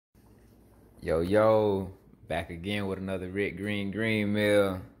Yo, back again with another Rick Green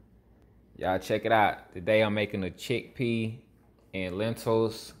meal. Y'all check it out. Today I'm making a chickpea and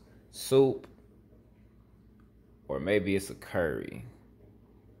lentils soup, or maybe it's a curry.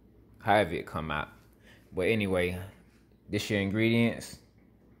 However it come out. But anyway, this your ingredients.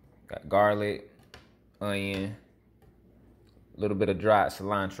 Got garlic, onion, a little bit of dried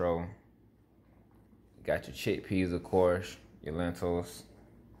cilantro. Got your chickpeas, of course, your lentils,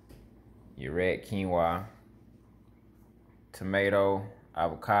 your red quinoa, tomato,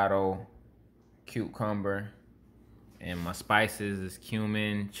 avocado, cucumber, and my spices is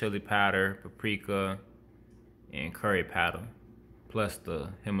cumin, chili powder, paprika, and curry powder, plus the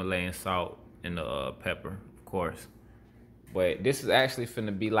Himalayan salt and the pepper, of course. But this is actually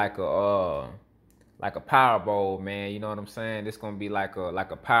finna be like a power bowl, man. You know what I'm saying? This gonna be like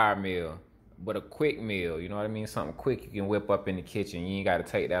a power meal, but a quick meal. You know what I mean? Something quick you can whip up in the kitchen. You ain't gotta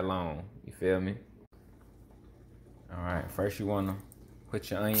take that long. You feel me? All right. First, you wanna put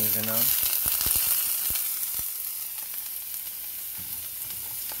your onions in there.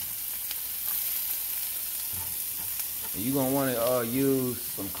 You gonna wanna use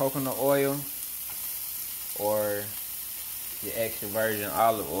some coconut oil or your extra virgin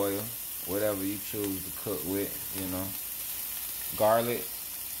olive oil, whatever you choose to cook with, you know. Garlic,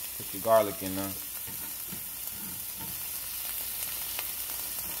 put your garlic in there.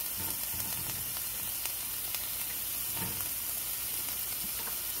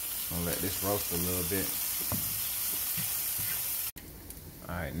 Gonna let this roast a little bit.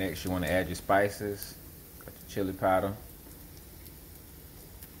 All right, next you wanna add your spices. Got your chili powder.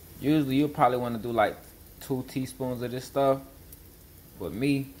 Usually you'll probably wanna do like 2 teaspoons of this stuff. But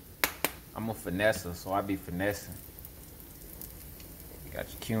me, I'm a finesser, so I be finessing. Got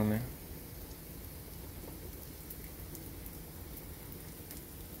your cumin.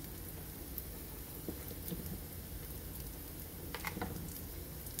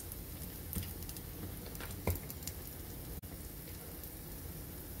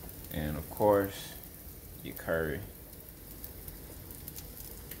 And of course, your curry.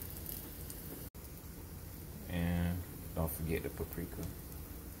 And don't forget the paprika.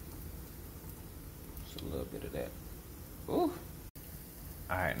 Just a little bit of that. Ooh.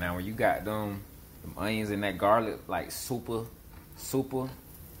 Alright, now when you got them onions and that garlic like super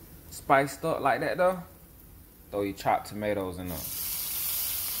spiced up like that though, throw your chopped tomatoes in there.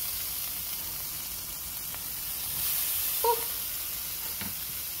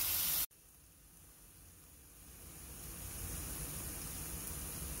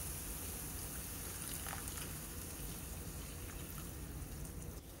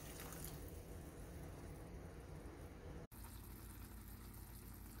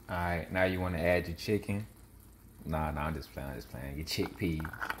 Alright, now you want to add your chicken. Nah, I'm just playing, Your chickpeas.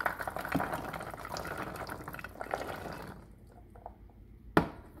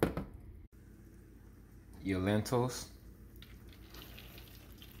 Your lentils.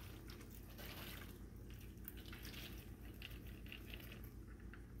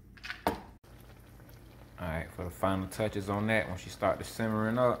 Alright, for the final touches on that, once you start to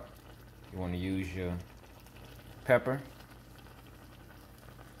simmering up, you want to use your pepper.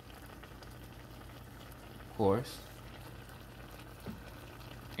 Of course.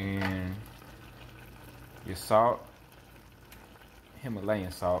 And your salt.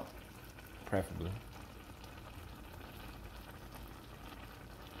 Himalayan salt, preferably.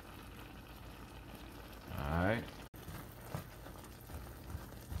 Alright.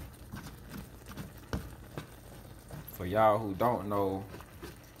 For y'all who don't know,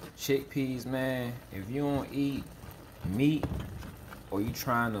 chickpeas, man, if you don't eat meat or you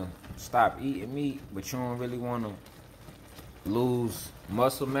trying to stop eating meat, but you don't really want to lose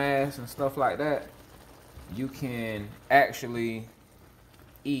muscle mass and stuff like that, you can actually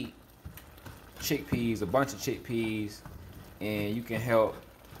eat chickpeas, a bunch of chickpeas, and you can help,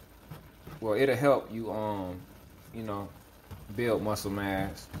 well, it'll help you, you know, build muscle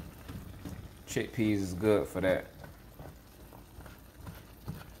mass. Chickpeas is good for that.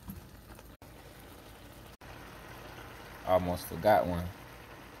 Almost forgot one.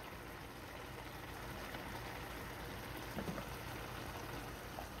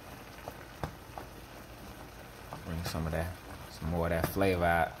 Bring some more of that flavor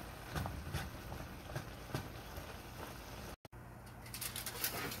out.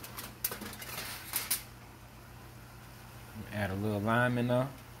 Add a little lime in there.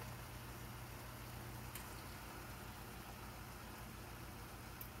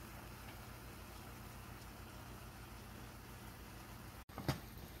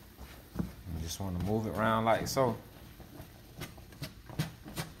 You just want to move it around like so.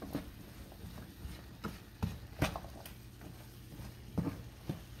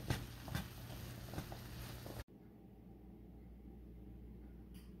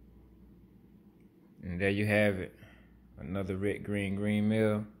 And there you have it. Another Rick green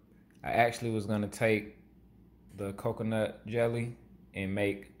meal. I actually was gonna take the coconut jelly and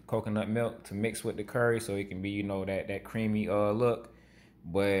make coconut milk to mix with the curry so it can be, that creamy look.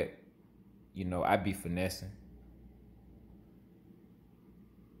 But, I be finessing.